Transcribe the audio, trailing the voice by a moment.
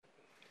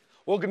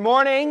Well, good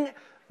morning.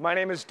 My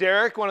name is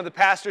Derek, one of the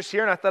pastors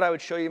here, and I thought I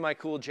would show you my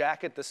cool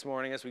jacket this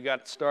morning as we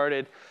got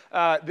started.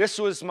 This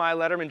was my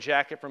Letterman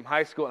jacket from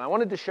high school, and I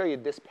wanted to show you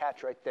this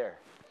patch right there.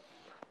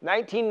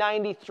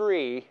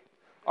 1993,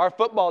 our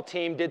football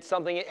team did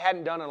something it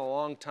hadn't done in a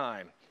long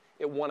time.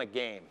 It won a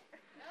game.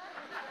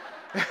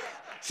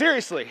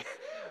 Seriously.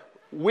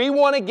 We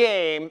won a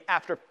game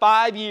after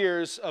 5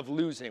 years of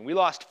losing. We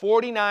lost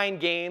 49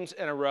 games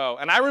in a row.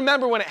 And I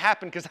remember when it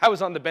happened because I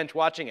was on the bench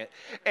watching it.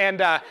 And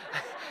the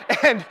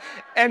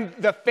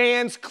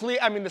fans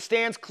the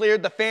stands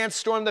cleared, the fans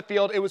stormed the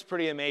field. It was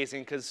pretty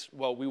amazing because,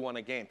 well, we won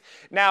a game.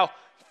 Now,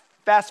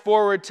 fast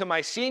forward to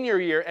my senior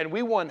year, and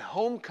we won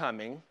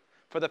homecoming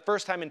for the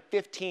first time in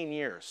 15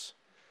 years.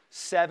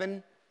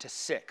 7-6.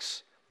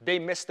 They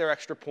missed their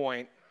extra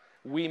point.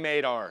 We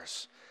made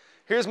ours.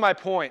 Here's my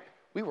point.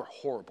 We were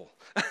horrible.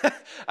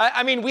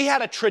 We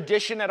had a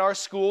tradition at our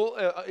school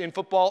in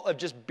football of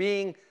just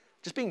being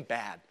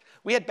bad.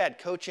 We had bad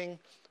coaching.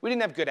 We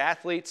didn't have good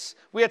athletes.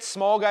 We had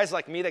small guys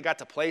like me that got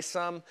to play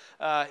some.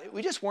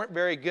 We just weren't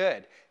very good.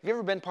 Have you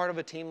ever been part of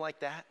a team like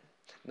that?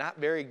 Not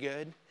very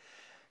good.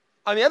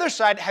 On the other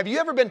side, have you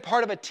ever been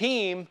part of a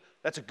team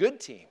that's a good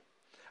team?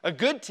 A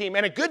good team,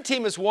 and a good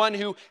team is one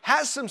who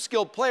has some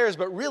skilled players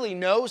but really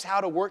knows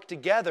how to work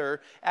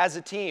together as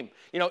a team.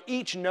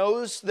 Each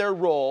knows their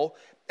role,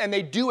 and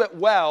they do it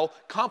well,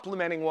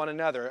 complementing one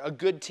another. A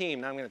good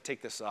team. Now I'm going to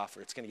take this off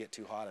or it's going to get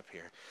too hot up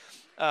here.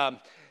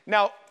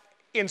 Now,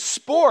 in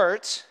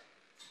sports,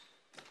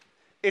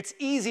 it's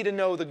easy to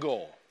know the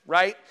goal,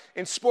 right?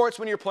 In sports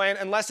when you're playing,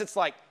 unless it's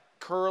like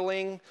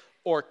curling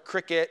or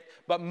cricket,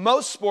 but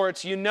most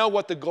sports, you know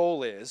what the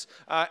goal is.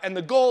 And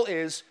the goal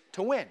is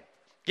to win.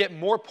 Get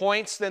more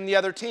points than the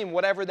other team,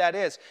 whatever that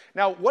is.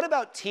 Now, what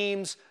about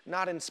teams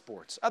not in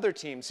sports? Other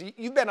teams.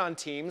 You've been on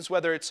teams,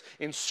 whether it's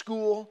in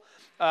school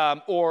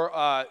or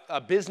a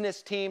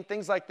business team,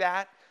 things like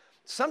that.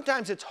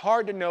 Sometimes it's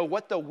hard to know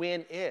what the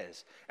win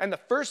is. And the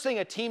first thing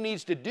a team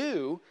needs to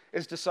do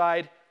is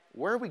decide,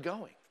 where are we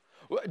going?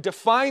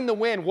 Define the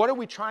win. What are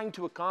we trying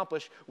to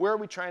accomplish? Where are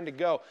we trying to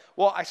go?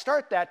 Well, I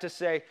start that to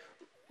say,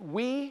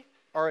 we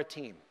are a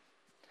team.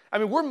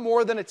 We're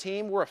more than a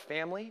team. We're a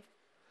family.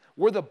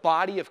 We're the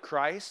body of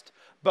Christ,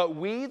 but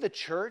we, the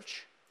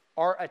church,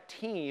 are a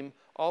team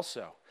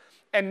also.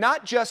 And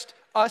not just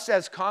us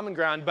as Common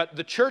Ground, but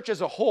the church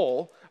as a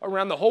whole,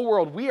 around the whole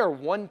world, we are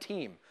one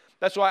team.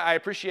 That's why I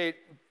appreciate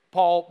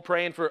Paul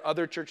praying for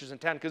other churches in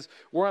town, because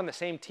we're on the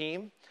same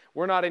team.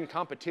 We're not in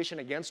competition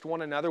against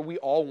one another. We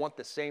all want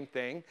the same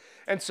thing.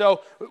 And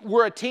so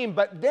we're a team,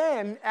 but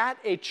then at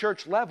a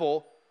church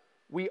level,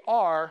 we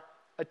are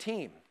a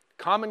team.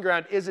 Common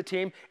Ground is a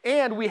team,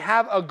 and we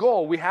have a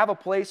goal. We have a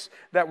place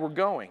that we're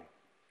going.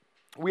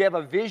 We have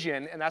a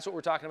vision, and that's what we're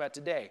talking about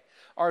today,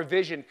 our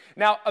vision.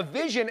 Now, a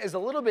vision is a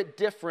little bit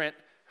different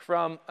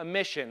from a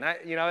mission.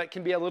 It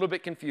can be a little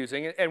bit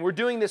confusing, and we're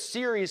doing this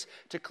series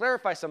to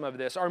clarify some of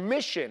this. Our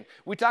mission,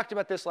 we talked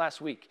about this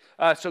last week.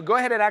 So go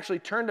ahead and actually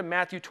turn to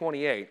Matthew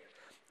 28,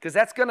 because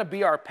that's going to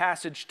be our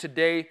passage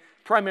today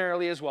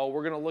primarily as well.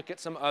 We're going to look at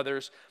some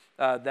others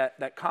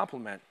that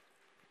complement.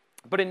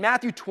 But in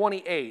Matthew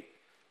 28,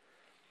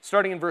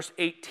 starting in verse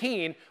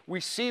 18, we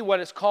see what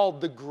is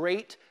called the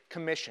Great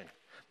Commission.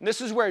 And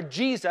this is where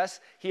Jesus,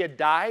 he had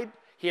died,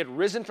 he had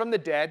risen from the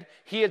dead,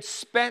 he had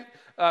spent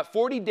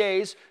 40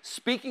 days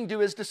speaking to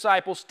his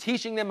disciples,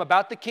 teaching them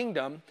about the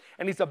kingdom,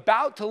 and he's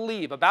about to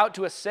leave, about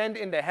to ascend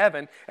into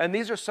heaven, and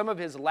these are some of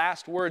his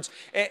last words.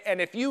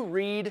 And if you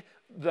read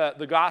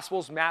the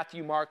Gospels,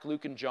 Matthew, Mark,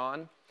 Luke, and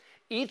John,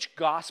 each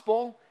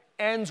gospel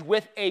ends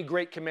with a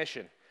Great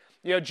Commission.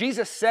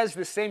 Jesus says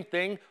the same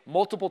thing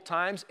multiple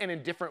times and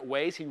in different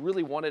ways. He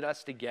really wanted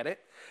us to get it.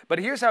 But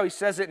here's how he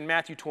says it in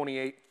Matthew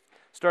 28,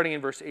 starting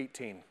in verse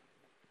 18.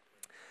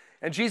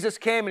 And Jesus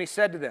came and he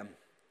said to them,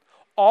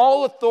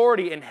 all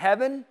authority in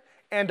heaven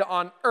and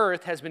on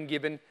earth has been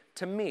given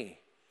to me.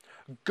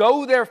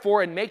 Go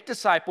therefore and make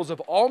disciples of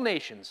all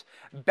nations,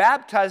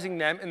 baptizing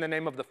them in the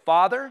name of the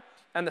Father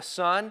and the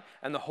Son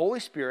and the Holy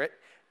Spirit,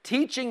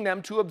 teaching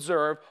them to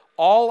observe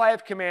all I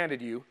have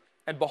commanded you,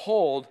 and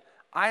behold,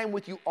 I am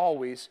with you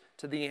always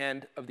to the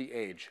end of the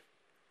age.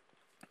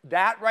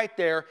 That right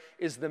there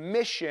is the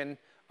mission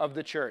of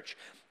the church.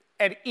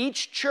 And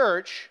each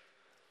church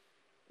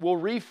will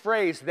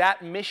rephrase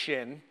that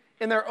mission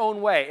in their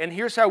own way. And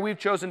here's how we've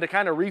chosen to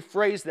kind of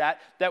rephrase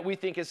that we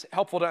think is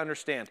helpful to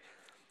understand.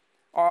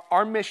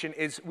 Our mission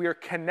is we are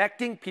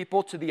connecting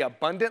people to the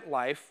abundant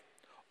life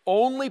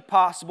only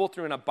possible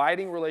through an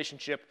abiding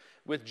relationship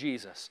with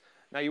Jesus.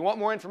 Now, you want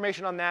more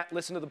information on that?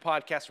 Listen to the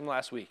podcast from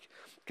last week,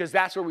 because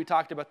that's where we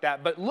talked about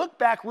that. But look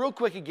back real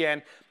quick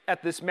again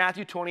at this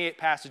Matthew 28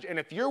 passage. And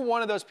if you're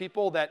one of those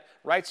people that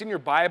writes in your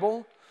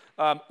Bible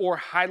or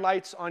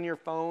highlights on your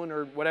phone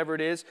or whatever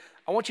it is,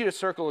 I want you to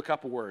circle a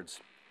couple words.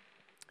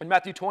 In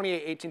Matthew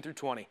 28, 18 through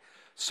 20,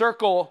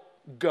 circle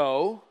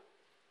go,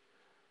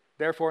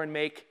 therefore, and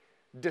make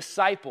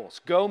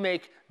disciples. Go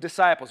make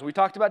disciples. We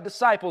talked about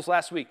disciples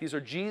last week. These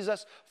are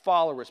Jesus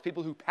followers,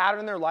 people who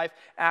pattern their life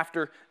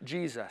after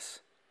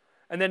Jesus.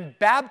 And then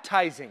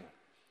baptizing.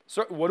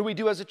 So what do we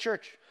do as a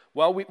church?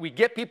 Well, we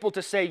get people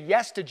to say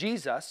yes to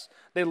Jesus.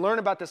 They learn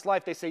about this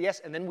life. They say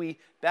yes, and then we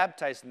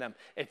baptize them.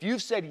 If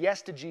you've said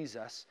yes to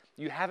Jesus,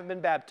 you haven't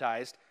been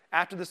baptized,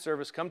 after the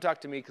service, come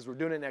talk to me because we're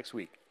doing it next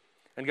week.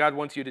 And God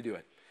wants you to do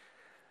it.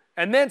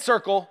 And then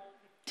circle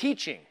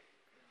teaching.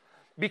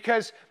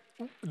 Because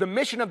the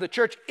mission of the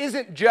church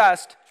isn't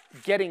just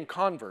getting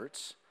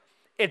converts.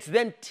 It's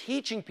then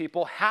teaching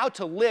people how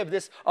to live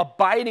this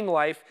abiding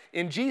life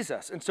in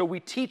Jesus. And so we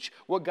teach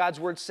what God's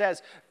word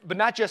says, but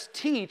not just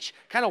teach,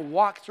 kind of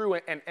walk through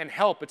it and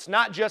help. It's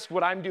not just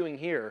what I'm doing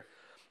here.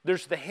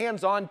 There's the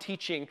hands-on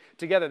teaching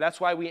together. That's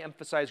why we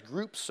emphasize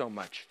groups so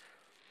much.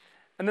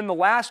 And then the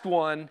last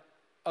one,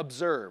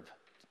 observe.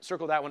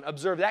 Circle that one.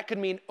 Observe. That could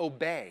mean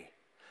obey.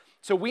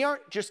 So we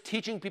aren't just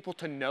teaching people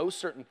to know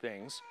certain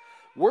things.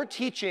 We're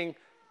teaching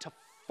to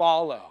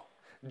follow.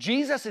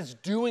 Jesus is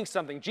doing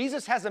something.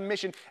 Jesus has a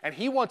mission, and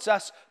he wants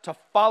us to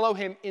follow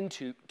him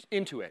into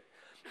it.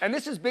 And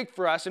this is big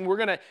for us, and we're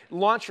going to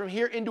launch from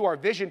here into our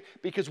vision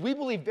because we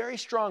believe very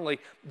strongly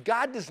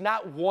God does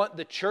not want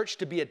the church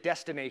to be a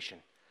destination.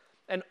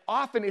 And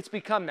often it's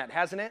become that,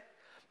 hasn't it?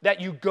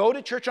 That you go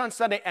to church on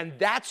Sunday, and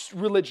that's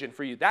religion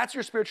for you. That's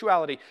your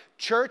spirituality.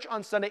 Church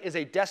on Sunday is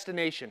a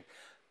destination.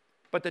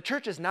 But the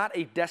church is not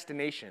a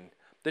destination.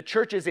 The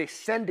church is a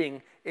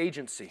sending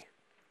agency.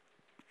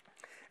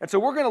 And so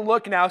we're going to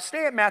look now,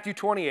 stay at Matthew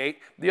 28.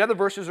 The other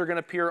verses are going to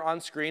appear on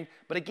screen.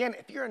 But again,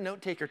 if you're a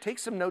note taker, take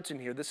some notes in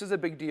here. This is a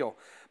big deal.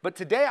 But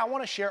today I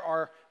want to share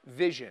our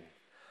vision.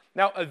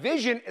 Now, a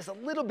vision is a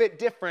little bit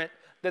different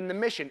than the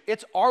mission.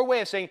 It's our way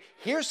of saying,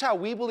 here's how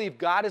we believe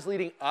God is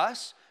leading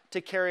us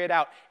to carry it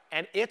out.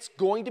 And it's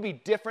going to be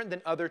different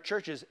than other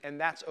churches, and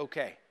that's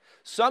okay.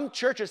 Some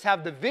churches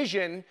have the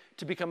vision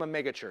to become a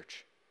mega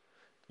church.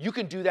 You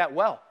can do that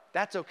well.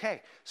 That's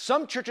okay.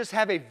 Some churches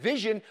have a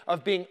vision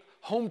of being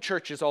home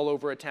churches all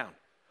over a town.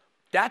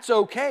 That's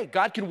okay.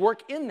 God can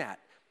work in that.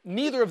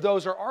 Neither of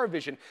those are our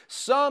vision.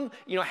 Some,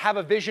 have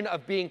a vision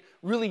of being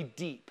really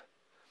deep.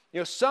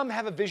 Some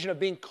have a vision of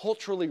being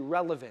culturally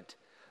relevant.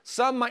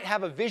 Some might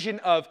have a vision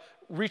of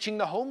reaching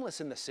the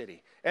homeless in the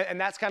city.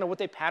 And that's kind of what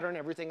they pattern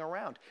everything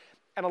around.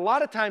 And a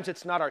lot of times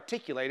it's not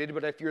articulated,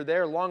 but if you're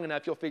there long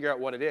enough, you'll figure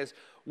out what it is.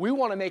 We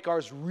want to make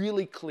ours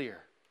really clear.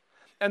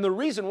 And the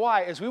reason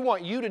why is we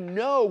want you to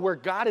know where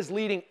God is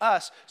leading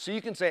us so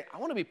you can say, I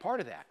want to be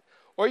part of that.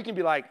 Or you can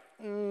be like,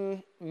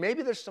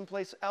 maybe there's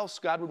someplace else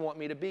God would want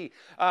me to be.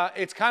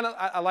 It's kind of,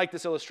 I like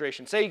this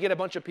illustration. Say you get a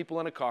bunch of people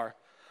in a car,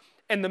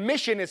 and the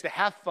mission is to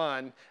have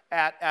fun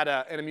at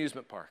an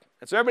amusement park.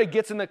 And so everybody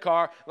gets in the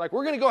car, like,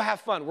 we're going to go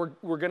have fun.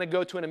 We're going to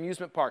go to an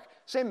amusement park.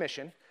 Same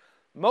mission.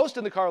 Most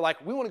in the car are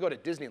like, we want to go to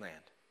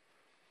Disneyland.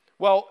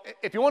 Well,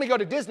 if you want to go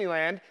to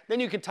Disneyland, then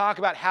you can talk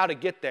about how to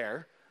get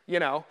there,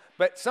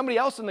 But somebody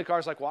else in the car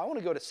is like, well, I want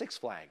to go to Six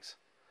Flags.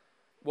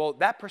 Well,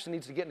 that person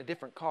needs to get in a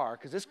different car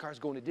because this car is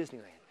going to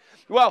Disneyland.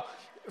 Well,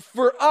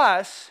 for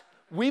us,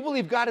 we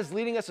believe God is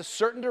leading us a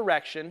certain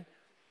direction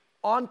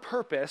on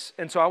purpose,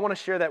 and so I want to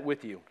share that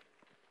with you.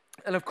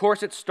 And of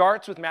course, it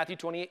starts with Matthew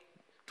 28,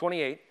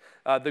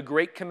 the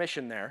Great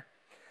Commission there.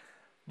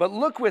 But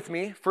look with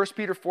me, 1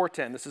 Peter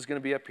 4:10. This is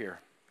going to be up here.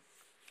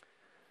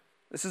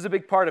 This is a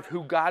big part of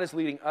who God is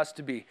leading us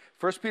to be.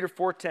 1 Peter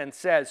 4:10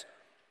 says,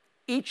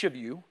 each of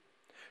you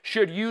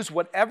should use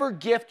whatever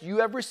gift you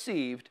have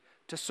received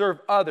to serve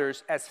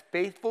others as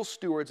faithful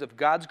stewards of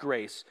God's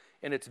grace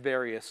in its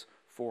various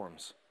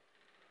forms.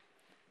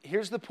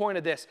 Here's the point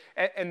of this,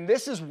 and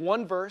this is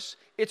one verse.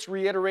 It's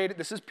reiterated.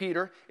 This is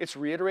Peter. It's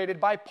reiterated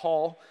by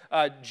Paul.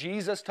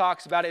 Jesus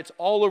talks about it. It's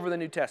all over the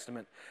New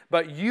Testament.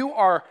 But you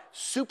are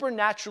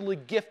supernaturally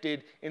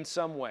gifted in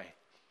some way.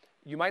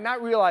 You might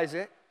not realize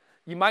it.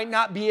 You might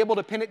not be able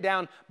to pin it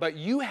down, but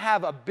you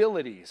have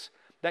abilities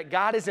that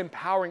God is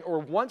empowering or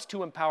wants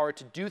to empower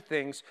to do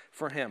things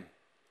for him.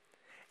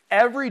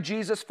 Every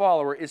Jesus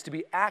follower is to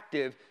be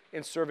active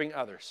in serving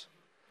others.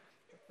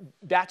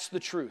 That's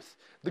the truth.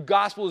 The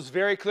gospel is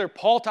very clear.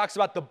 Paul talks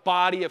about the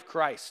body of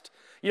Christ.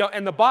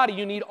 And the body,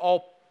 you need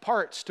all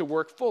parts to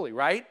work fully,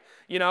 right?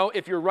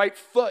 If your right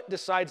foot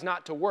decides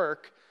not to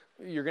work,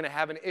 you're going to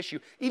have an issue.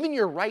 Even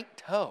your right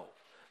toe,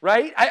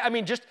 right?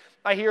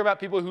 I hear about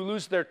people who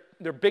lose their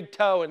big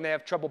toe and they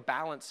have trouble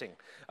balancing.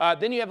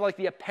 Then you have like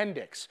the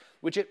appendix,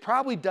 which it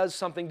probably does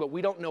something, but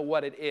we don't know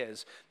what it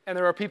is. And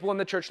there are people in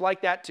the church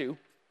like that too.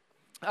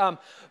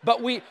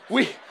 But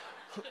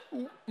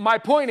my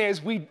point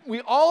is, we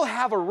all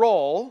have a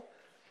role.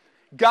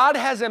 God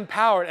has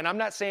empowered, and I'm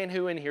not saying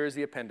who in here is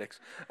the appendix,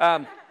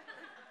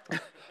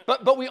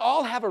 but we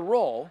all have a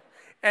role,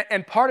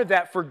 and part of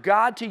that for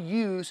God to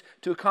use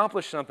to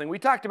accomplish something. We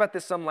talked about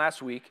this some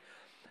last week.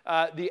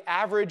 The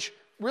average,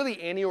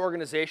 really any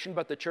organization,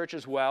 but the church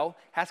as well,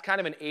 has kind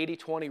of an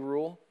 80-20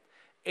 rule.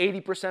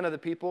 80% of the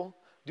people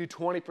do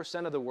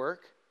 20% of the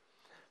work.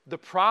 The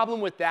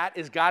problem with that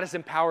is God has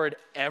empowered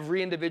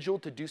every individual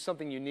to do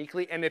something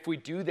uniquely, and if we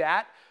do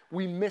that,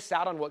 we miss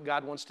out on what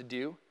God wants to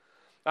do.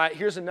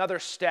 Here's another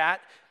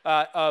stat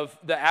of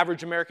the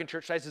average American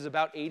church size is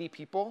about 80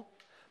 people.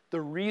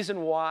 The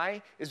reason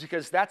why is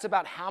because that's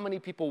about how many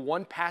people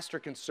one pastor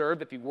can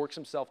serve if he works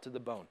himself to the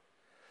bone.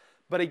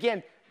 But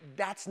again,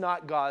 that's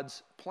not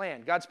God's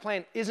plan. God's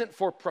plan isn't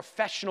for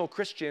professional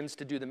Christians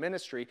to do the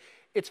ministry.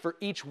 It's for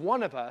each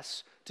one of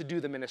us to do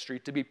the ministry,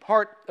 to be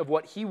part of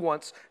what he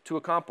wants to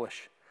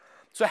accomplish.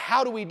 So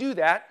how do we do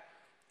that?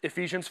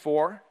 Ephesians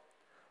 4,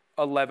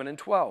 11 and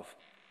 12.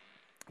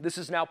 This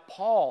is now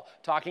Paul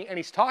talking, and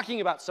he's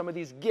talking about some of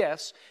these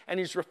gifts, and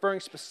he's referring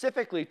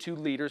specifically to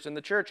leaders in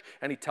the church,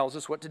 and he tells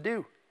us what to do.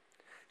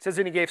 It says,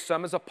 and he gave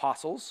some as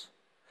apostles.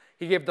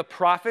 He gave the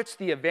prophets,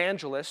 the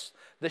evangelists,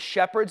 the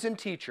shepherds and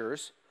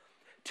teachers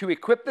to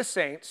equip the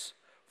saints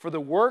for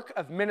the work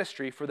of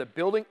ministry, for the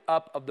building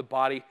up of the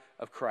body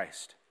of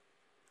Christ.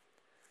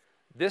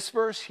 This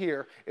verse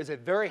here is a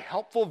very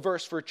helpful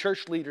verse for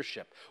church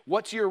leadership.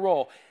 What's your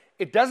role?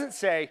 It doesn't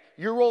say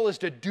your role is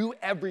to do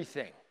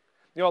everything.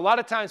 You know, a lot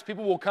of times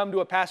people will come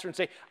to a pastor and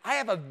say, I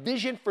have a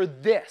vision for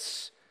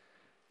this,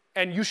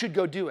 and you should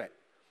go do it.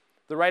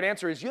 The right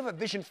answer is, you have a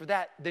vision for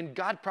that, then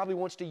God probably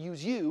wants to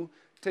use you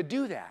to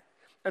do that.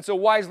 And so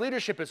wise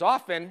leadership is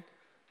often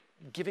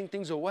giving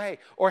things away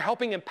or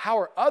helping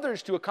empower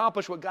others to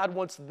accomplish what God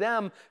wants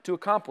them to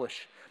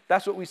accomplish.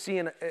 That's what we see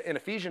in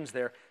Ephesians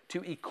there,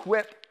 to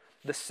equip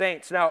the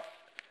saints. Now,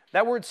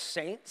 that word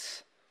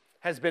saints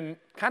has been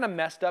kind of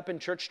messed up in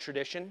church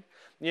tradition.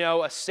 You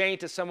know, a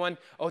saint is someone,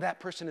 oh, that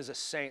person is a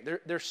saint.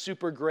 They're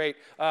super great.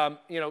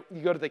 You know,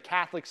 you go to the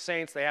Catholic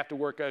saints, they have to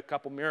work a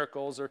couple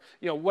miracles or,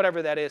 you know,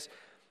 whatever that is.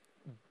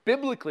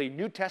 Biblically,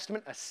 New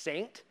Testament, a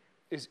saint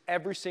is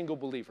every single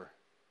believer.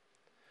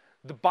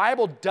 The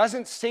Bible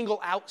doesn't single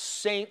out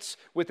saints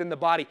within the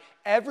body.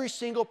 Every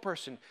single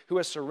person who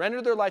has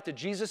surrendered their life to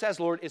Jesus as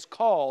Lord is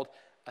called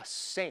a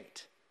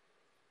saint.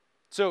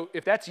 So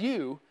if that's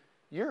you,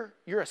 you're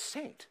a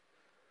saint.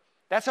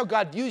 That's how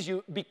God views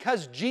you,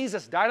 because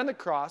Jesus died on the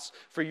cross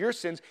for your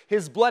sins.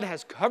 His blood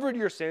has covered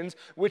your sins,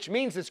 which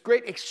means this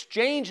great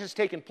exchange has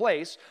taken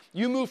place.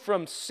 You move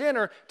from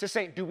sinner to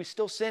saint. Do we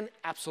still sin?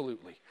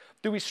 Absolutely.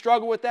 Do we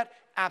struggle with that?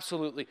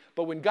 Absolutely.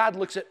 But when God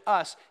looks at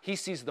us, he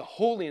sees the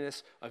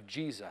holiness of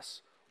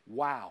Jesus.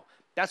 Wow.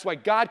 That's why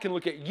God can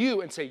look at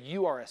you and say,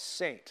 you are a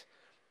saint.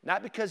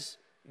 Not because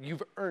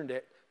you've earned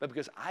it, but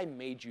because I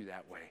made you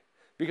that way.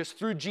 Because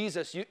through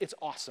Jesus, it's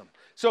awesome.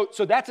 So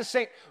that's a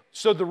saint.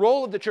 So the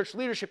role of the church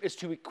leadership is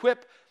to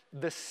equip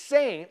the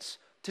saints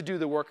to do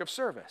the work of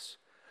service.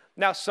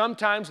 Now,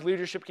 sometimes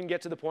leadership can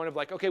get to the point of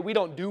like, okay, we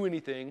don't do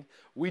anything,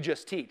 we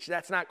just teach.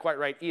 That's not quite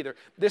right either.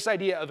 This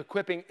idea of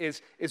equipping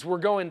is we're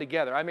going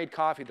together. I made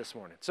coffee this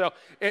morning. So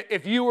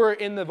if you were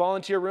in the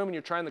volunteer room and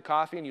you're trying the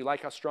coffee and you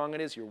like how strong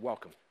it is, you're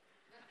welcome.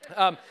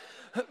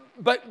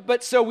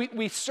 But so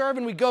we serve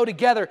and we go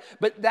together,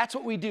 but that's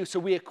what we do. So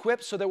we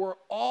equip so that we're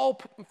all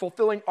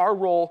fulfilling our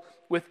role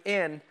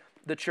within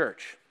the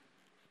church.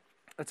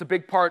 That's a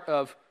big part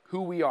of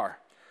who we are.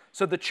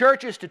 So the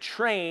church is to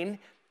train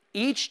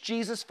each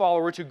Jesus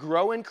follower to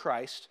grow in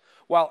Christ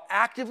while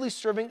actively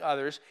serving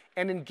others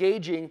and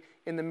engaging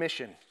in the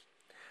mission.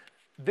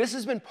 This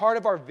has been part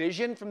of our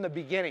vision from the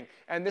beginning,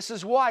 and this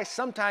is why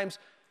sometimes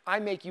I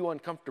make you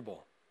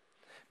uncomfortable.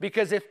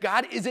 Because if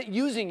God isn't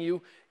using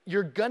you,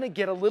 you're going to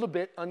get a little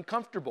bit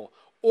uncomfortable.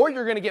 Or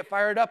you're going to get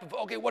fired up of,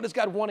 okay, what does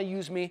God want to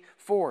use me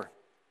for?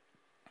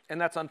 And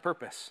that's on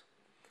purpose.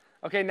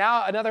 Okay,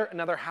 now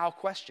another how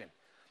question.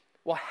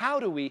 Well, how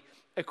do we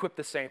equip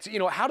the saints? You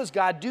know, how does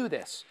God do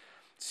this?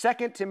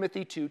 2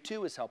 Timothy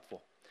 2:2 is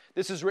helpful.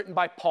 This is written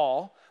by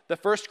Paul, the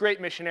first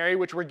great missionary,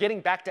 which we're getting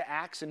back to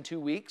Acts in 2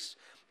 weeks.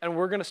 And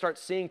we're going to start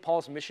seeing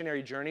Paul's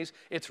missionary journeys.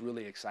 It's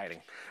really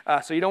exciting.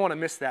 So you don't want to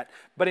miss that.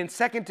 But in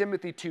 2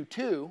 Timothy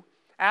 2:2,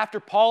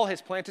 after Paul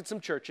has planted some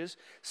churches,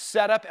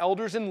 set up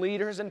elders and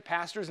leaders and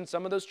pastors in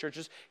some of those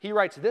churches, he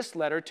writes this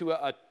letter to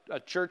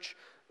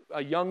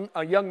a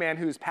young man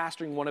who is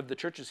pastoring one of the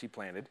churches he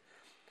planted.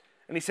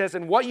 And he says,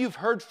 and what you've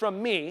heard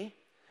from me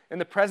in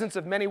the presence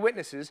of many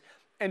witnesses,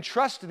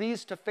 entrust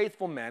these to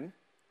faithful men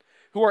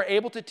who are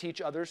able to teach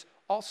others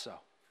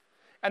also.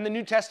 And the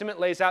New Testament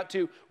lays out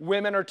to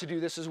women are to do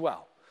this as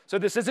well. So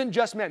this isn't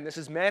just men, this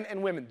is men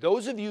and women.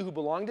 Those of you who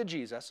belong to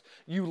Jesus,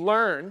 you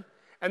learn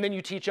and then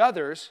you teach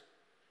others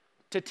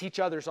to teach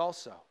others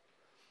also.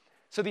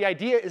 So the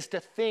idea is to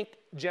think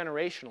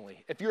generationally.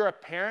 If you're a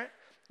parent,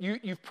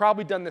 you've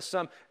probably done this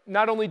some.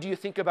 Not only do you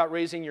think about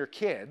raising your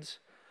kids,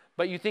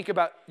 but you think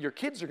about your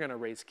kids are going to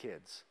raise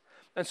kids.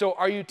 And so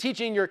are you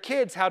teaching your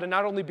kids how to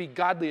not only be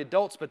godly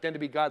adults, but then to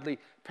be godly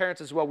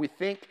parents as well? We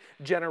think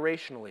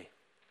generationally.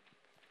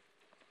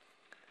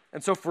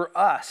 And so for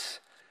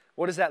us,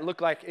 what does that look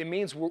like? It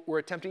means we're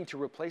attempting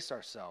to replace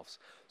ourselves.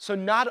 So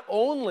not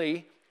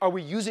only are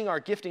we using our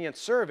gifting and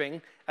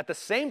serving, at the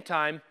same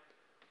time,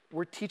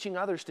 we're teaching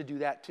others to do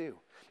that too.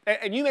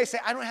 And you may say,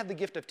 I don't have the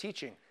gift of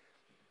teaching.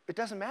 It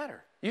doesn't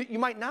matter. You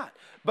might not.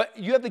 But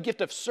you have the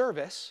gift of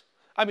service.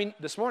 I mean,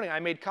 this morning I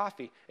made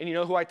coffee. And you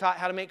know who I taught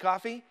how to make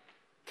coffee?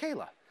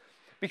 Kayla.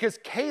 Because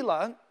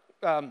Kayla,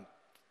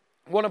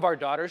 one of our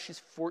daughters, she's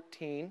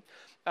 14,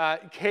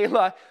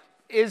 Kayla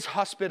is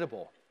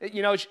hospitable.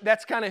 You know,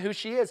 that's kind of who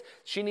she is.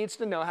 She needs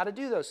to know how to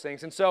do those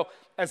things. And so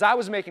as I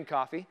was making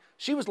coffee,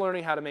 she was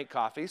learning how to make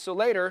coffee. So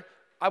later,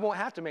 I won't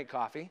have to make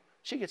coffee.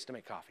 She gets to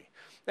make coffee.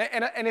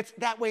 And it's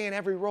that way in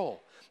every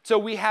role. So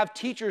we have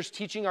teachers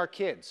teaching our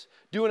kids,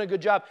 doing a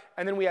good job.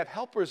 And then we have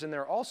helpers in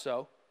there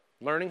also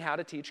learning how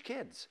to teach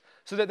kids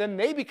so that then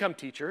they become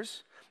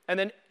teachers. And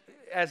then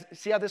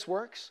see how this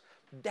works?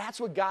 That's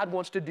what God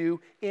wants to do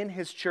in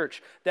his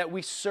church, that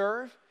we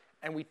serve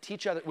and we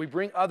teach others, we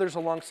bring others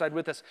alongside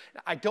with us.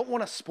 I don't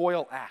want to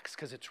spoil Acts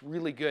because it's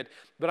really good,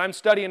 but I'm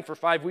studying for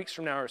 5 weeks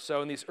from now or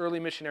so in these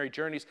early missionary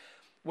journeys.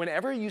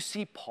 Whenever you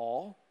see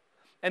Paul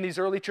and these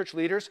early church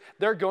leaders,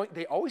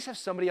 they always have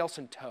somebody else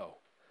in tow.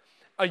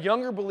 A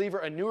younger believer,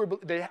 a newer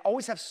believer, they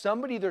always have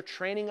somebody they're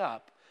training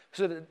up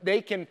so that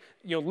they can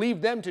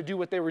leave them to do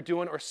what they were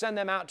doing or send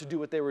them out to do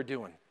what they were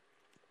doing.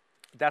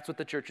 That's what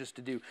the church is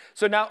to do.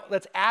 So now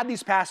let's add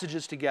these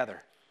passages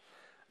together.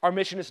 Our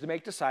mission is to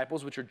make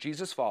disciples, which are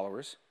Jesus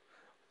followers.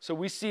 So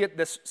we say it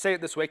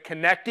this way,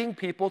 connecting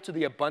people to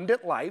the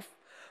abundant life,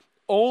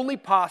 only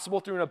possible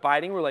through an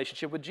abiding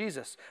relationship with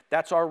Jesus.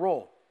 That's our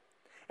role.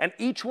 And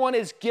each one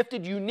is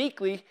gifted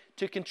uniquely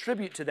to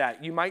contribute to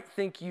that. You might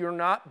think you're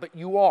not, but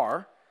you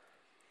are.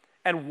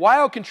 And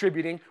while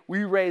contributing,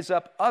 we raise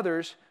up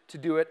others to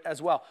do it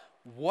as well.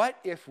 What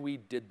if we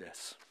did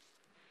this?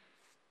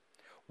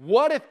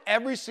 What if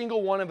every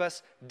single one of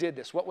us did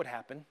this? What would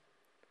happen?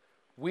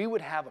 We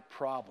would have a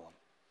problem,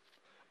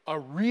 a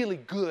really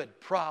good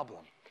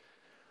problem.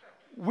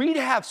 We'd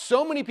have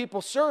so many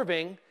people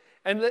serving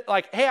and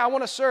like, hey, I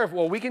want to serve.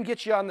 Well, we can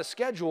get you on the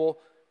schedule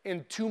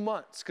in 2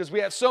 months because we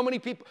have so many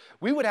people.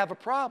 We would have a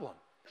problem,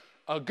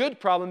 a good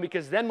problem,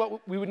 because then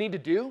what we would need to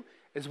do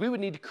is we would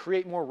need to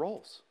create more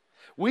roles.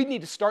 We'd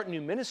need to start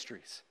new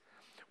ministries.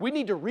 We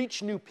need to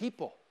reach new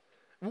people.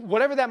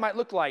 Whatever that might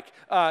look like,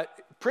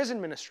 prison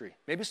ministry.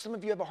 Maybe some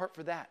of you have a heart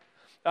for that.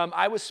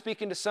 I was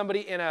speaking to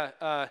somebody in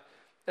a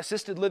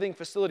assisted living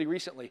facility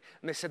recently,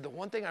 and they said, the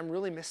one thing I'm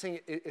really missing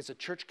is a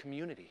church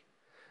community.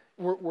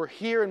 We're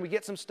here and we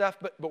get some stuff,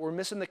 but we're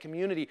missing the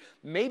community.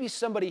 Maybe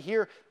somebody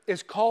here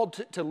is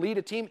called to lead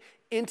a team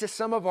into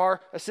some of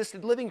our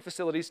assisted living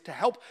facilities to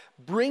help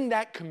bring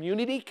that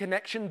community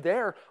connection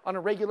there on a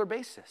regular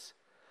basis.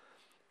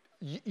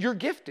 You're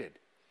gifted.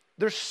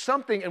 There's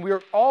something, and we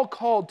are all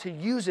called to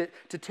use it,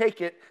 to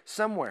take it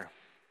somewhere.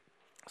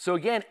 So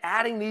again,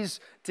 adding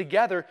these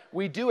together,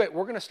 we do it,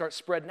 we're going to start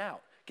spreading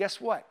out. Guess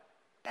what?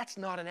 That's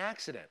not an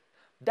accident.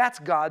 That's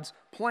God's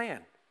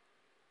plan.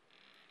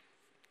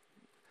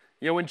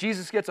 When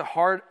Jesus gets a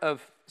hold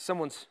of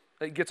someone's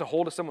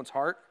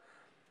heart,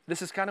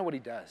 this is kind of what he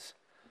does.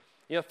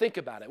 Think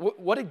about it.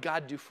 What did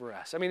God do for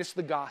us? I mean, it's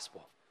the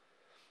gospel.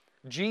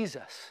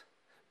 Jesus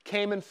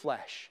came in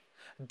flesh,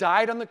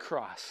 died on the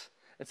cross,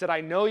 and said,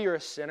 I know you're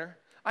a sinner.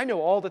 I know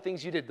all the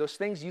things you did. Those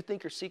things you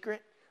think are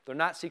secret, they're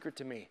not secret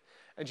to me.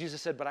 And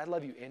Jesus said, but I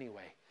love you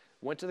anyway.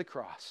 Went to the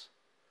cross,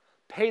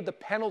 paid the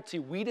penalty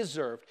we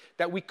deserved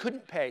that we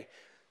couldn't pay,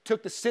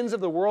 took the sins of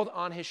the world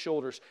on his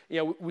shoulders.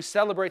 We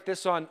celebrate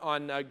this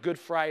on Good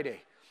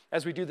Friday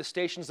as we do the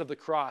Stations of the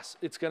Cross.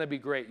 It's going to be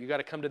great. You got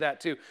to come to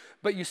that too.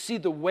 But you see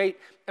the weight,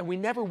 and we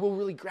never will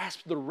really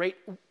grasp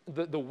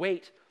the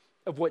weight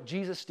of what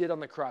Jesus did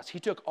on the cross. He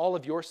took all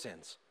of your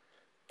sins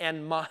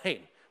and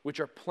mine, which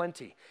are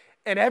plenty,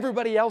 and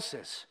everybody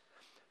else's,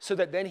 so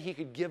that then he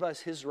could give us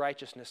his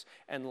righteousness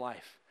and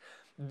life.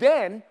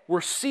 Then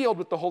we're sealed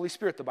with the Holy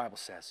Spirit, the Bible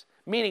says,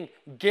 meaning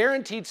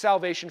guaranteed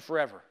salvation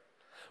forever.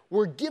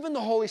 We're given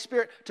the Holy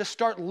Spirit to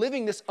start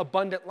living this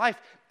abundant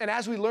life. And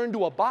as we learn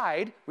to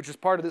abide, which is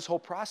part of this whole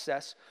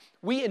process,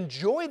 we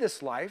enjoy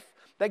this life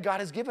that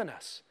God has given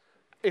us.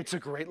 It's a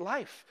great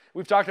life.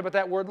 We've talked about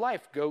that word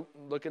life. Go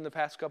look in the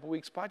past couple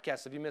weeks'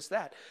 podcast if you missed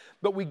that.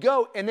 But we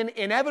go, and then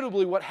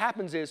inevitably what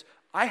happens is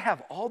I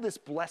have all this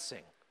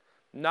blessing,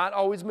 not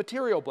always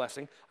material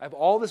blessing. I have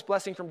all this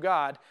blessing from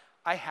God.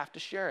 I have to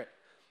share it.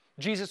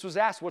 Jesus was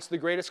asked, what's the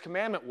greatest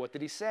commandment? What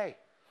did he say?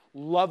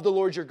 Love the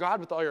Lord your God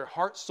with all your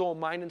heart, soul,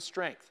 mind, and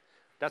strength.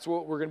 That's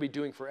what we're going to be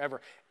doing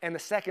forever. And the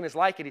second is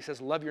like it. He says,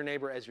 love your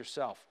neighbor as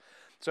yourself.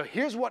 So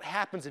here's what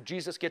happens if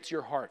Jesus gets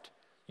your heart.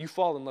 You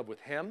fall in love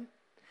with him.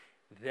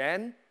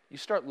 Then you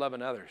start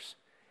loving others.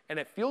 And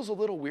it feels a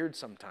little weird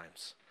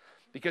sometimes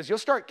because you'll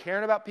start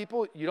caring about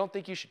people you don't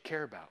think you should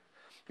care about.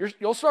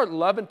 You'll start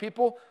loving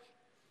people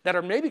that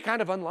are maybe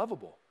kind of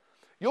unlovable.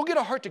 You'll get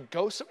a heart to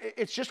go.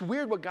 It's just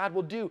weird what God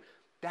will do.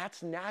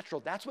 That's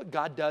natural. That's what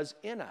God does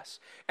in us.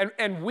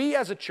 And we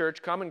as a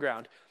church, Common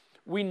Ground,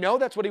 we know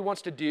that's what he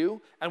wants to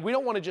do, and we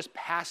don't want to just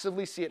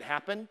passively see it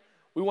happen.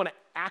 We want to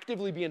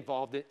actively be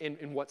involved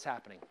in what's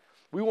happening.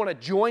 We want to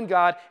join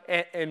God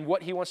in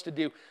what he wants to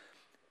do,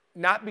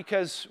 not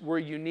because we're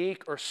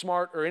unique or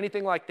smart or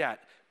anything like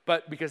that,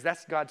 but because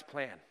that's God's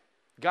plan.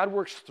 God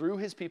works through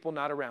his people,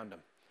 not around them.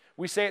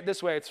 We say it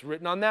this way. It's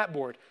written on that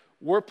board.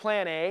 We're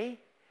plan A,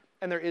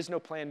 and there is no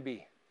plan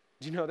B.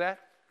 Do you know that?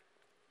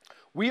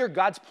 We are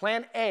God's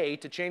plan A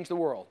to change the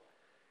world,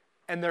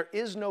 and there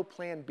is no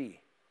plan B.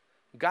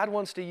 God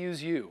wants to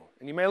use you.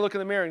 And you may look in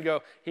the mirror and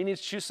go, he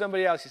needs to choose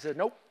somebody else. He said,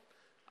 nope,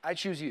 I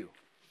choose you.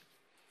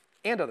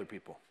 and other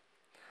people.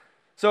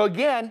 So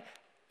again,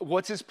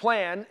 what's his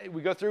plan?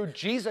 We go through,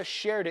 Jesus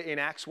shared it in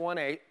Acts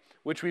 1:8,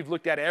 which we've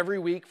looked at every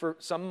week for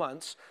some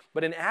months.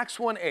 But in Acts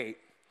 1:8,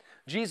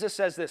 Jesus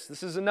says this.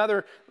 This is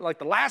another, like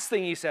the last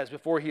thing he says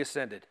before he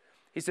ascended.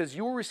 He says,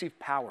 you will receive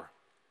power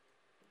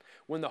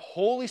when the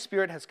Holy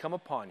Spirit has come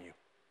upon you,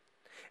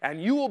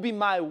 and you will be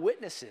my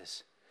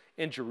witnesses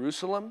in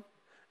Jerusalem,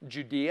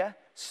 Judea,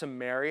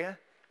 Samaria,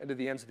 and to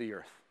the ends of the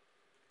earth.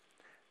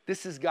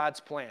 This is God's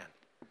plan.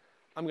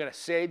 I'm going to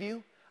save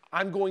you.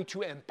 I'm going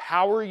to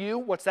empower you.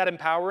 What's that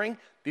empowering?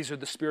 These are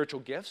the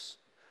spiritual gifts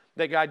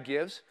that God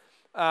gives.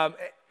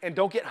 And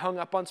don't get hung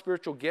up on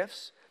spiritual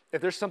gifts.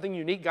 If there's something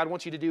unique God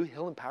wants you to do,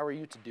 he'll empower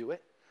you to do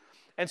it.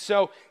 And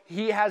so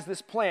he has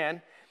this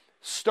plan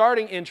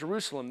starting in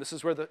Jerusalem. This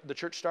is where the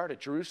church started,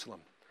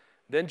 Jerusalem.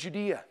 Then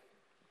Judea.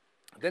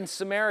 Then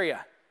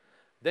Samaria.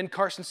 Then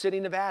Carson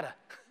City, Nevada.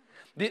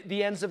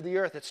 The ends of the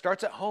earth. It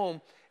starts at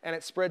home and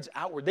it spreads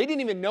outward. They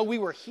didn't even know we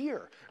were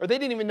here, or they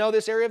didn't even know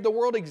this area of the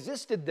world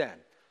existed then.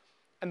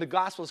 And the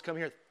gospel has come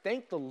here.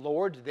 Thank the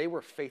Lord they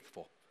were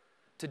faithful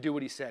to do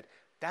what he said.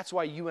 That's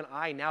why you and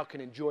I now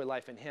can enjoy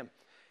life in him.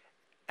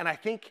 And I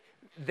think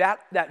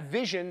that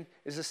vision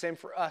is the same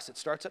for us. It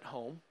starts at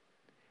home,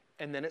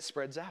 and then it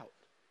spreads out.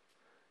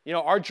 You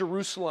know, our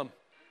Jerusalem,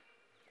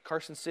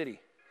 Carson City.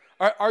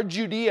 Our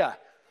Judea,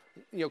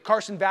 you know,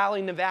 Carson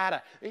Valley,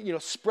 Nevada. You know,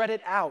 spread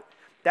it out.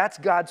 That's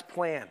God's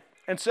plan.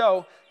 And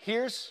so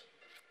no,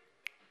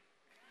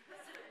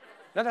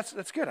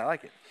 that's good. I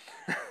like it.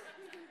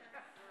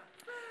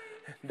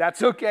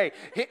 That's okay.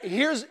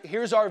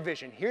 Here's our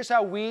vision. Here's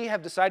how we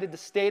have decided to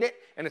state it,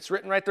 and it's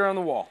written right there on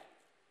the wall.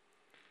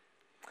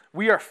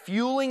 We are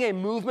fueling a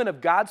movement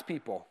of God's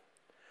people,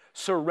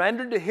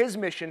 surrendered to his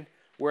mission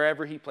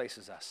wherever he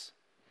places us.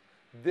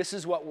 This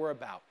is what we're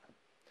about.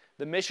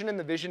 The mission and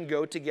the vision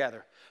go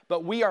together.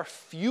 But we are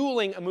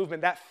fueling a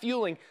movement. That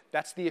fueling,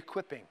 that's the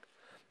equipping.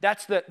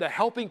 That's the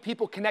helping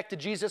people connect to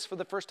Jesus for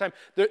the first time.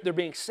 They're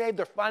being saved.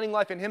 They're finding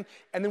life in him.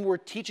 And then we're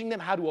teaching them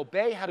how to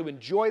obey, how to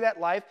enjoy that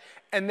life,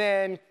 and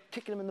then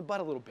kicking them in the butt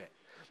a little bit,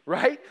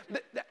 right?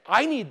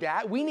 I need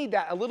that. We need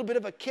that, a little bit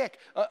of a kick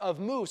of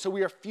move. So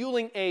we are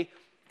fueling a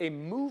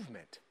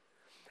movement.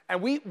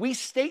 And we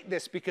state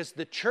this because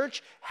the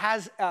church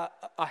has a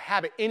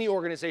habit, any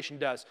organization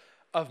does,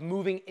 of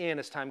moving in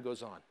as time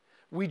goes on.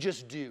 We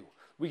just do.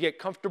 We get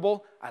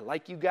comfortable. I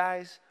like you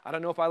guys. I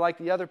don't know if I like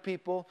the other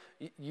people.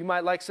 You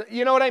might like some,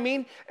 you know what I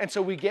mean? And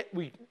so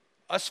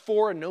us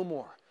four and no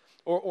more.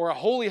 Or a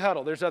holy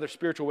huddle. There's other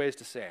spiritual ways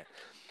to say it.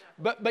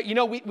 But you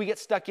know, we get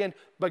stuck in,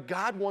 but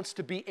God wants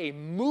to be a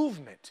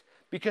movement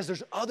because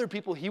there's other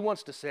people he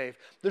wants to save.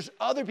 There's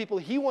other people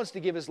he wants to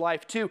give his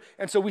life to.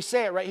 And so we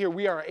say it right here.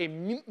 We are a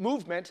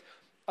movement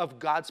of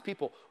God's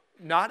people,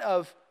 not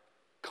of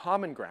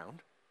common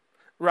ground,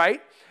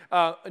 right?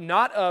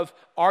 Not of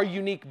our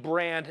unique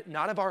brand,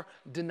 not of our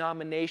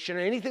denomination or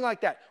anything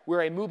like that.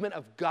 We're a movement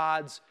of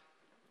God's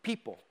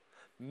people.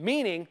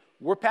 Meaning,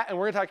 and we're going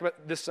to talk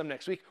about this some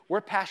next week,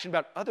 we're passionate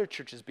about other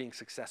churches being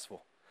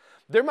successful.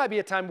 There might be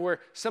a time where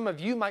some of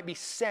you might be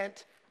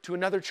sent to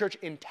another church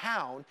in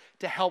town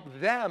to help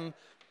them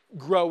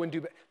grow and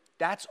do better.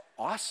 That's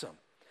awesome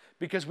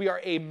because we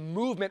are a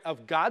movement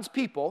of God's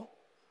people,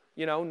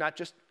 you know, not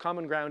just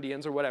common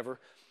groundians or whatever,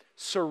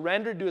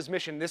 surrendered to his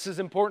mission. This is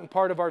an important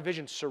part of our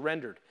vision,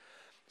 surrendered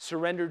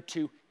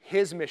to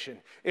his mission.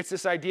 It's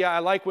this idea, I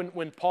like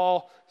when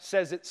Paul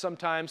says it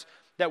sometimes,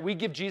 that we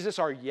give Jesus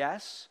our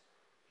yes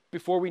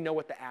before we know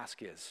what the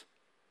ask is.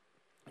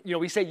 You know,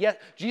 we say, yes,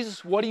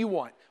 Jesus, what do you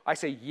want? I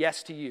say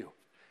yes to you.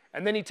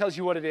 And then he tells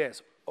you what it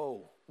is.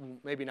 Oh,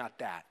 maybe not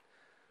that.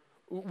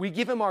 We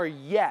give him our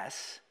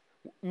yes,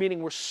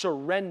 meaning we're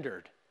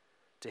surrendered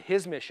to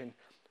his mission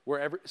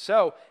wherever.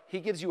 So he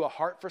gives you a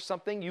heart for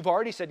something. You've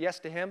already said yes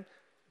to him.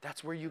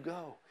 That's where you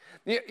go.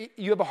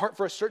 You have a heart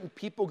for a certain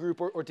people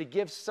group or to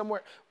give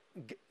somewhere.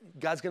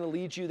 God's going to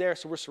lead you there.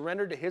 So we're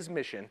surrendered to his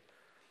mission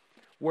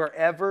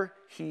wherever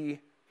he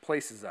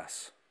places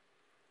us.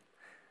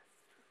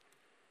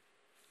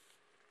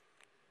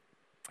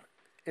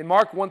 In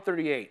Mark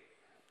 1:38,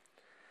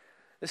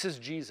 this is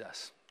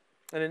Jesus.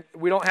 And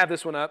we don't have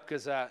this one up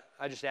because I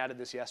just added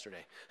this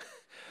yesterday.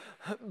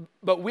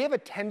 But we have a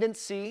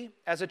tendency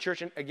as a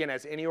church, and again,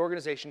 as any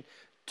organization,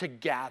 to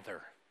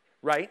gather,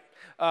 right?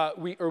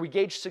 We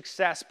gauge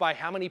success by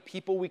how many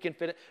people we can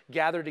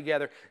gather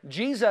together.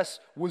 Jesus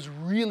was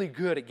really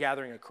good at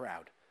gathering a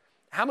crowd.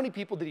 How many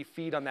people did he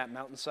feed on that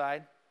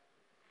mountainside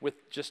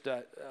with just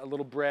a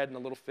little bread and a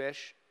little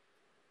fish?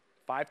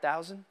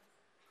 5,000?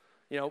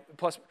 You know,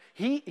 plus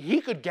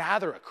he could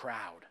gather a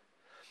crowd.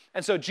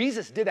 And so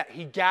Jesus did that.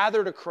 He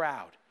gathered a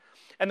crowd.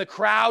 And the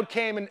crowd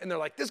came and they're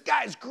like, this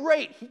guy's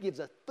great. He gives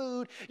us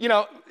food. You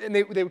know, and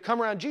they would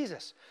come around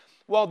Jesus.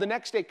 Well, the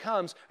next day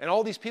comes and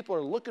all these people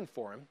are looking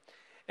for him.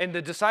 And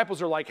the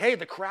disciples are like, hey,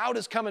 the crowd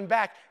is coming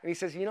back. And he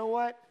says, you know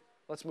what?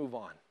 Let's move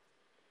on.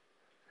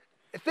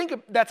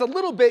 That's a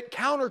little bit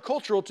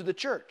countercultural to the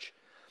church.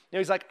 You know,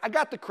 he's like, I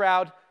got the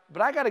crowd,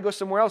 but I got to go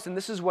somewhere else. And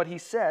this is what he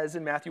says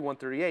in Matthew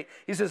 1:38.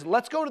 He says,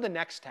 let's go to the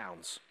next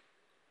towns.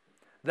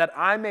 that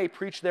I may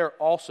preach there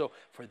also,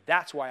 for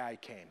that's why I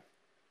came.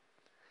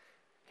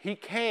 He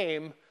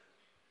came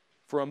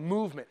for a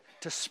movement,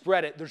 to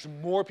spread it. There's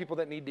more people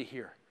that need to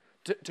hear,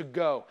 to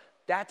go.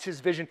 That's his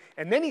vision.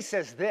 And then he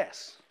says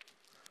this,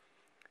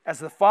 as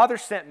the Father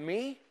sent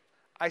me,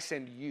 I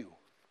send you.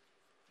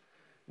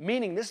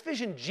 Meaning this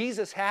vision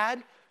Jesus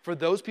had for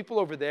those people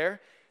over there,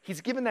 he's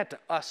given that to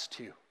us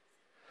too.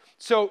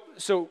 So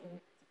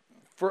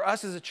for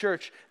us as a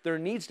church, there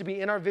needs to be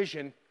in our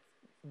vision,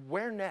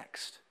 where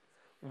next?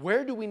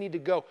 Where do we need to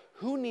go?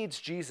 Who needs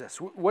Jesus?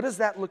 What does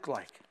that look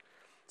like?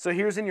 So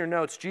here's in your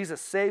notes,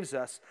 Jesus saves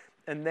us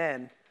and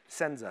then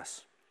sends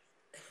us.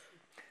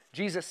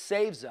 Jesus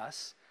saves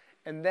us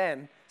and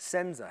then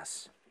sends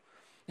us.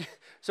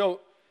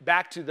 So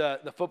back to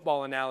the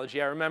football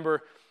analogy, I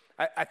remember,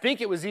 I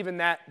think it was even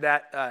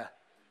that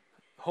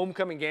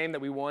homecoming game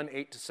that we won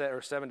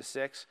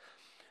 7-6.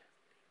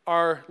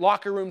 Our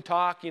locker room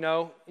talk,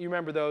 you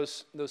remember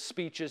those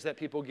speeches that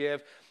people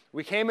give.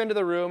 We came into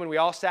the room and we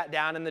all sat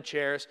down in the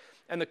chairs,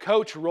 and the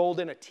coach rolled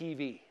in a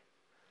TV.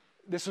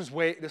 This was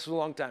a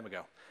long time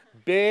ago.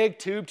 Big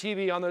tube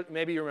TV on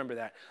maybe you remember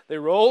that. They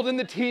rolled in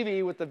the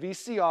TV with the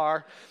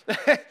VCR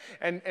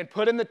and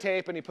put in the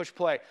tape, and he pushed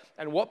play.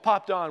 And what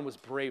popped on was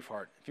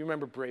Braveheart, if you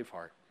remember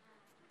Braveheart.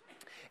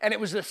 And it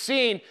was the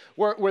scene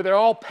where they're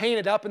all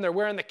painted up and they're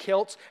wearing the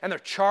kilts and they're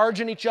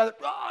charging each other,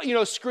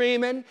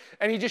 screaming.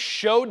 And he just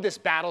showed this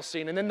battle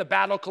scene. And then the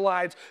battle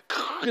collides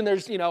and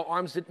there's,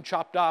 arms getting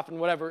chopped off and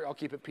whatever. I'll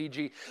keep it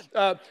PG.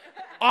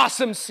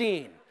 Awesome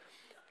scene.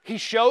 He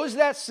shows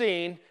that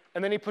scene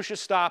and then he pushes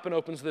stop and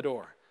opens the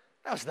door.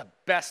 That was the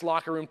best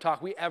locker room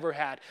talk we ever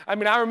had. I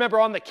mean, I remember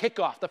on the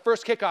kickoff, the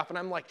first kickoff, and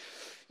I'm like,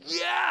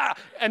 yeah.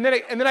 And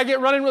then I get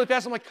running really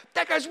fast. I'm like,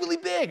 that guy's really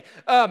big.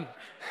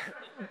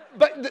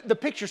 But the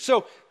picture,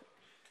 so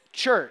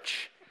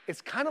church,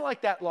 it's kind of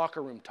like that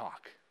locker room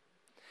talk.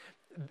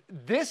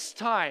 This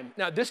time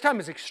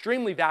is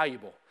extremely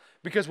valuable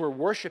because we're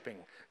worshiping.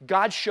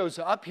 God shows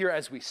up here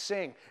as we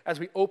sing, as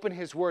we open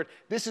his word.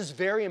 This is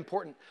very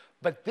important,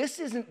 but this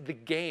isn't the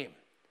game.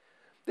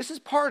 This is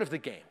part of the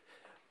game.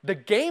 The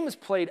game is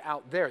played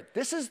out there.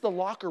 This is the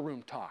locker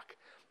room talk.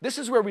 This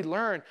is where we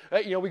learn.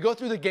 We go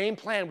through the game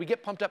plan, we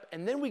get pumped up,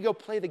 and then we go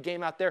play the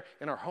game out there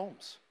in our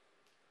homes,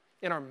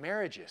 in our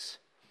marriages,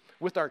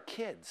 with our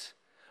kids,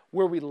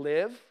 where we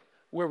live,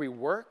 where we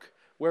work,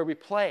 where we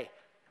play.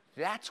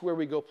 That's where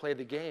we go play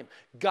the game.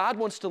 God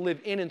wants to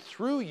live in and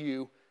through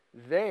you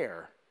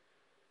there,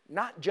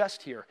 not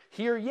just here.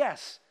 Here,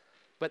 yes,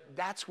 but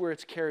that's where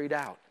it's carried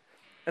out.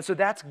 And so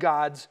that's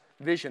God's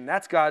vision.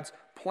 That's God's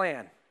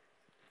plan.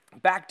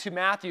 Back to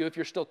Matthew, if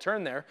you're still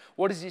turned there,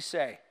 what does he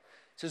say?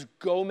 He says,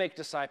 go make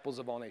disciples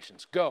of all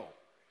nations. Go.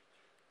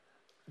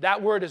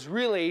 That word is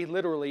really,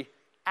 literally,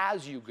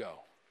 as you go.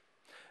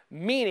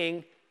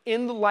 Meaning,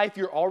 in the life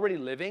you're already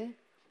living,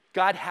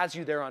 God has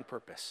you there on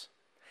purpose.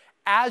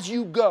 As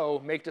you go,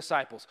 make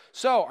disciples.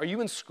 So, are you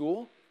in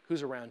school?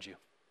 Who's around you?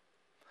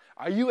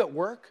 Are you at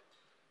work?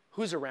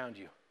 Who's around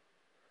you?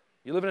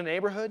 You live in a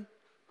neighborhood?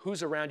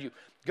 Who's around you?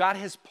 God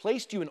has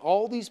placed you in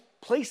all these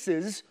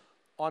places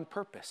on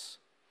purpose.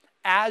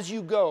 As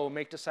you go,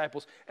 make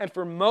disciples. And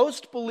for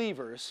most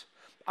believers,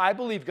 I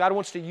believe God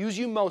wants to use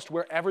you most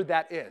wherever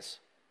that is.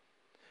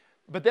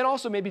 But then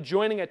also maybe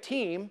joining a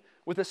team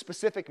with a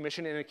specific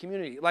mission in a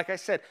community. Like I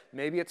said,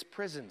 maybe it's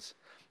prisons.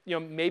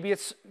 Maybe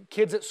it's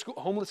kids at school,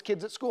 homeless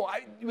kids at school.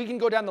 We can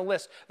go down the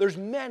list. There's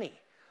many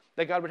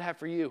that God would have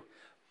for you.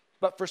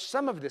 But for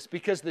some of this,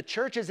 because the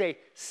church is a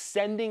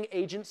sending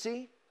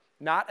agency,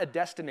 not a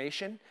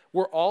destination,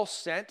 we're all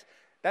sent.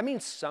 That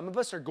means some of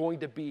us are going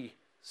to be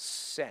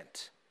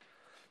sent.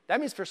 That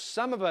means for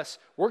some of us,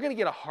 we're going to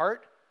get a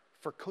heart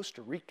for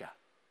Costa Rica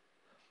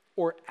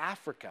or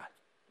Africa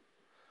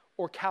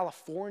or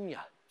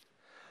California.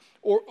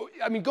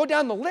 Go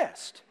down the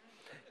list.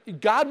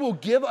 God will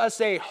give us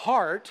a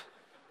heart.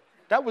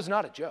 That was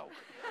not a joke.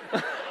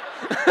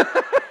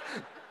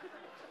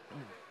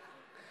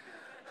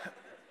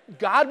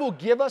 God will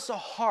give us a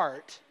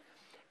heart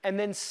and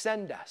then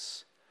send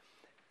us.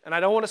 And I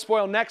don't want to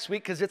spoil next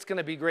week because it's going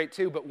to be great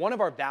too, but one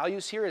of our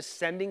values here is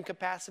sending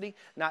capacity,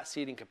 not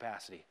seating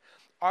capacity.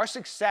 Our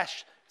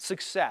success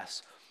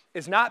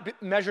is not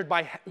measured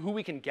by who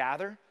we can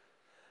gather,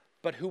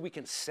 but who we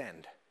can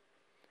send.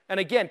 And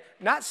again,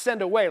 not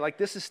send away, like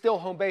this is still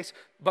home base,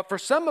 but for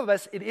some of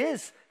us, it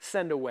is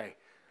send away.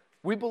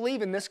 We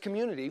believe in this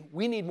community,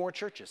 we need more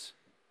churches.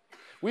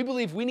 We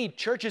believe we need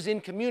churches in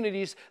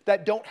communities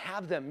that don't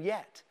have them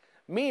yet,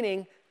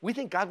 meaning we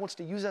think God wants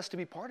to use us to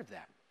be part of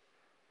that.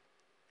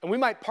 And we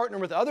might partner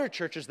with other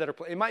churches that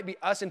it might be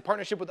us in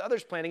partnership with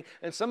others planning,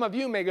 and some of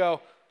you may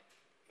go,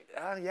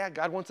 yeah,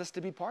 God wants us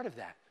to be part of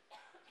that.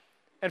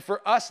 And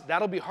for us,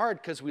 that'll be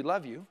hard because we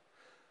love you.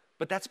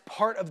 But that's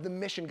part of the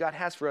mission God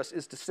has for us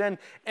is to send.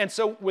 And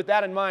so with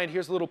that in mind,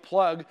 here's a little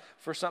plug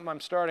for something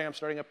I'm starting. I'm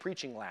starting a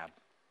preaching lab.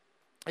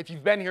 If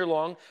you've been here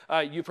long,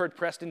 you've heard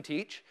Preston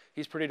teach.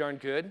 He's pretty darn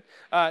good.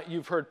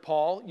 You've heard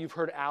Paul. You've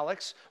heard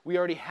Alex. We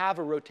already have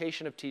a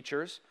rotation of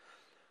teachers.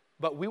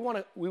 But we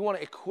want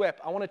to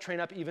equip. I want to train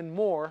up even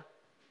more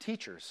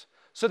teachers.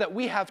 so that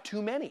we have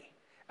too many.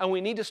 And we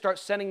need to start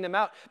sending them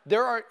out.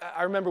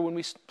 I remember when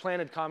we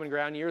planted Common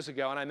Ground years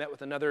ago, and I met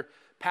with another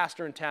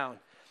pastor in town,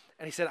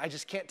 and he said, I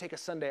just can't take a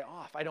Sunday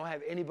off. I don't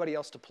have anybody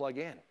else to plug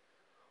in.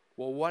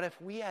 Well, what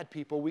if we had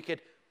people we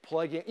could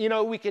plug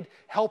in? We could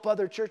help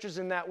other churches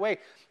in that way.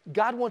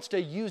 God wants to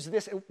use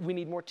this, and we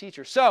need more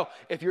teachers. So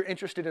if you're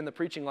interested in the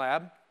preaching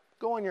lab,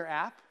 go on your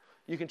app.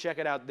 You can check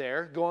it out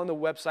there. Go on the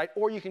website,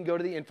 or you can go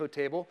to the info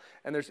table,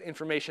 and there's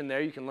information there.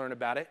 You can learn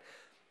about it.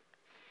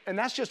 And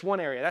that's just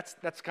one area.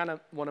 That's kind of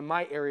one of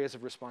my areas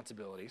of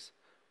responsibilities.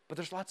 But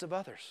there's lots of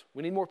others.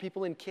 We need more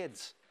people in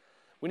kids.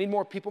 We need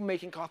more people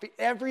making coffee.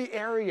 Every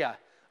area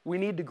we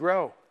need to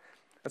grow.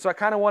 And so I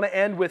kind of want to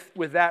end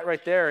with that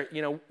right there.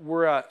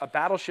 We're a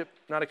battleship,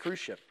 not a cruise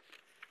ship.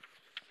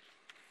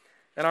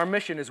 And our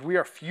mission is we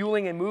are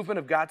fueling a movement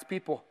of God's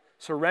people,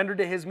 surrendered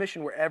to his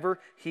mission wherever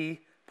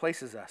he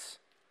places us.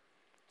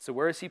 So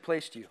where has he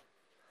placed you?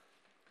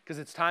 Because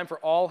it's time for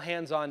all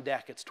hands on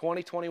deck. It's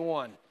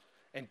 2021.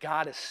 And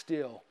God is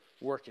still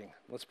working.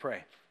 Let's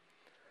pray.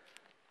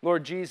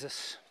 Lord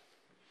Jesus,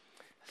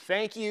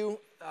 thank you.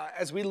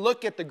 As we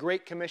look at the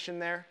Great Commission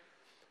there,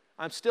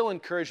 I'm still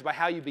encouraged by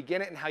how you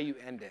begin it and how you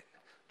end it.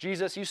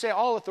 Jesus, you say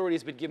all authority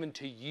has been given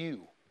to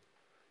you,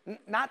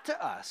 not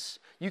to us.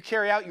 You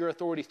carry out your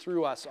authority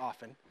through us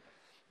often,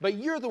 but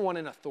you're the one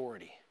in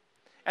authority.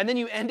 And then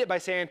you end it by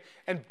saying,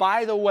 and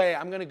by the way,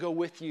 I'm going to go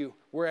with you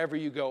wherever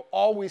you go,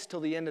 always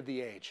till the end of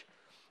the age.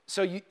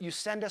 So you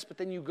send us, but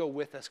then you go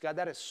with us. God,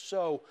 that is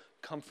so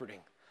comforting.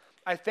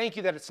 I thank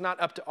you that it's not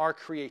up to our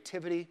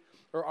creativity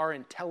or our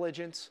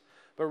intelligence,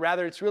 but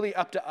rather it's really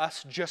up to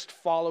us just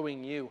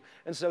following you.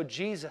 And so,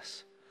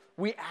 Jesus,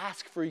 we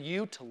ask for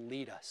you to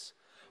lead us.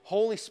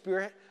 Holy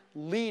Spirit,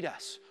 lead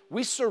us.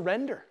 We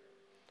surrender.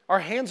 Our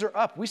hands are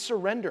up. We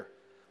surrender.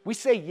 We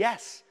say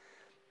yes.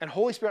 And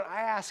Holy Spirit,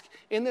 I ask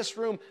in this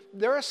room,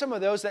 there are some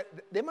of those that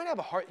they might have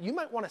a heart. You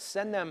might want to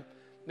send them,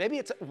 maybe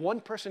it's one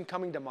person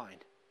coming to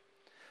mind.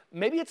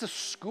 Maybe it's a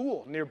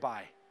school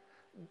nearby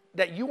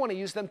that you want to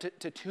use them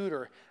to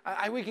tutor.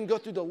 We can go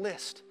through the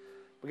list.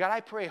 But God, I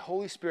pray,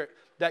 Holy Spirit,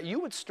 that you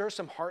would stir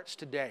some hearts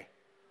today,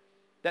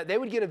 that they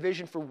would get a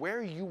vision for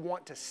where you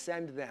want to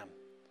send them.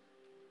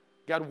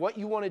 God, what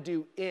you want to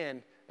do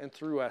in and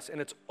through us, and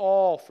it's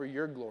all for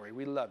your glory.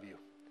 We love you.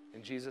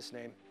 In Jesus'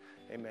 name,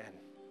 amen.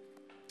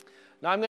 Now I'm going